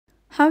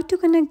How to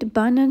connect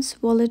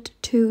Binance wallet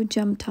to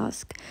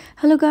Jumptask.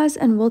 Hello guys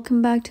and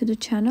welcome back to the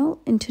channel.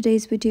 In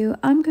today's video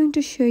I'm going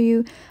to show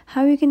you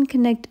how you can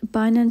connect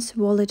Binance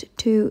wallet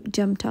to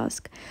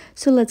Jumptask.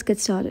 So let's get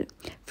started.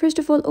 First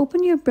of all,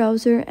 open your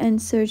browser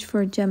and search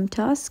for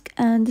Jumptask,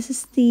 and this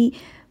is the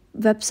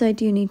website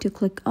you need to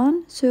click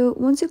on. So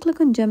once you click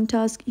on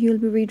Jumptask, you'll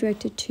be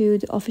redirected to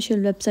the official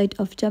website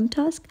of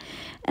Jumptask,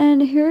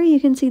 and here you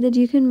can see that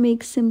you can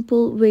make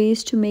simple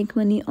ways to make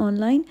money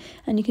online,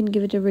 and you can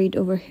give it a rate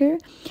over here.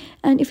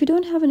 And if you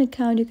don't have an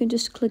account, you can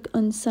just click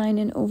on sign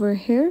in over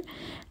here,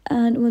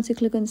 and once you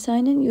click on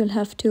sign in, you'll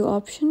have two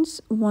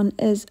options. One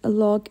is a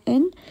log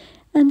in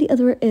and the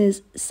other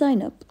is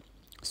sign up.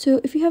 So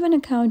if you have an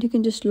account, you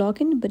can just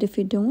log in, but if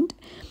you don't,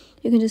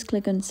 you can just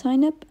click on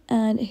sign up,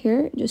 and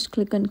here just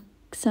click on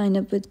sign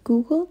up with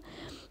Google,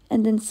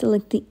 and then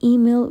select the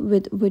email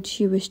with which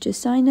you wish to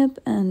sign up,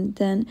 and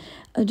then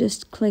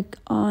just click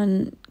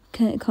on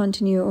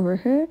continue over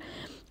here.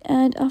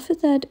 And after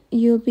that,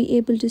 you'll be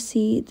able to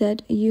see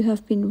that you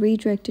have been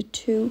redirected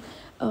to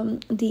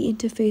the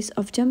interface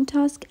of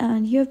Jumptask,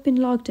 and you have been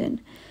logged in.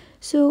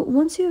 So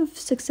once you have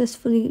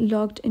successfully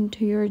logged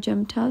into your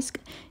Jumptask,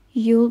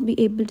 you'll be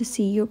able to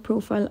see your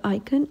profile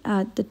icon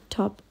at the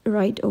top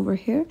right over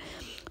here.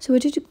 So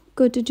what you're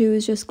going to do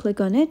is just click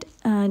on it,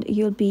 and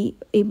you'll be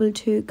able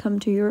to come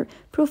to your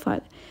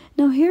profile.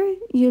 Now here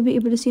you'll be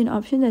able to see an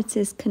option that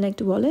says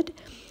connect wallet.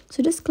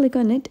 So just click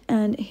on it,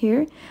 and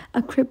here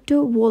a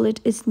crypto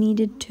wallet is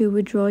needed to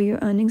withdraw your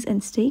earnings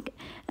and stake,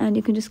 and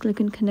you can just click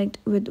on connect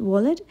with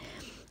wallet,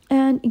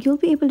 and you'll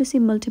be able to see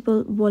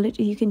multiple wallet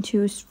you can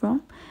choose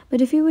from. But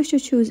if you wish to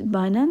choose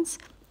Binance,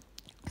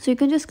 so you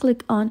can just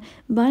click on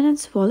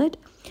Binance wallet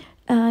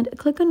and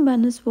click on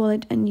Binance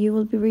wallet, and you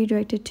will be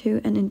redirected to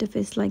an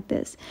interface like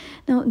this.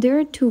 Now there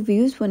are two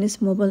views, one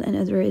is mobile and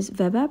other is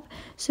web app.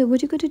 So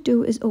what you're going to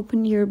do is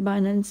open your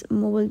Binance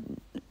mobile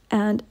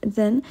and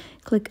then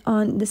click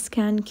on the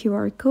scan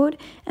QR code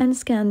and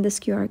scan this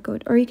QR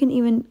code, or you can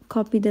even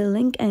copy the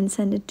link and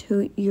send it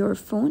to your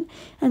phone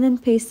and then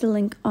paste the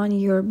link on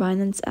your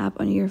Binance app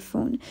on your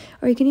phone.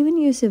 Or you can even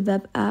use a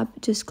web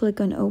app, just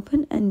click on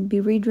open and be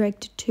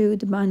redirected to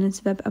the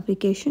Binance web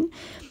application,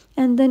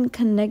 and then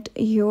connect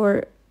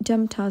your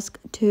Jumptask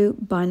to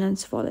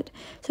Binance wallet.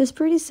 So it's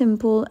pretty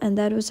simple, and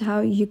that was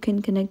how you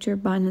can connect your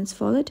Binance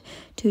wallet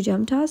to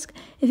Jumptask.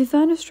 If you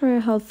found this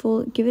tutorial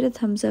helpful, give it a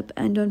thumbs up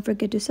and don't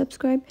forget to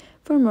subscribe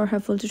for more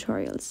helpful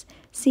tutorials.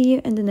 See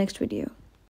you in the next video.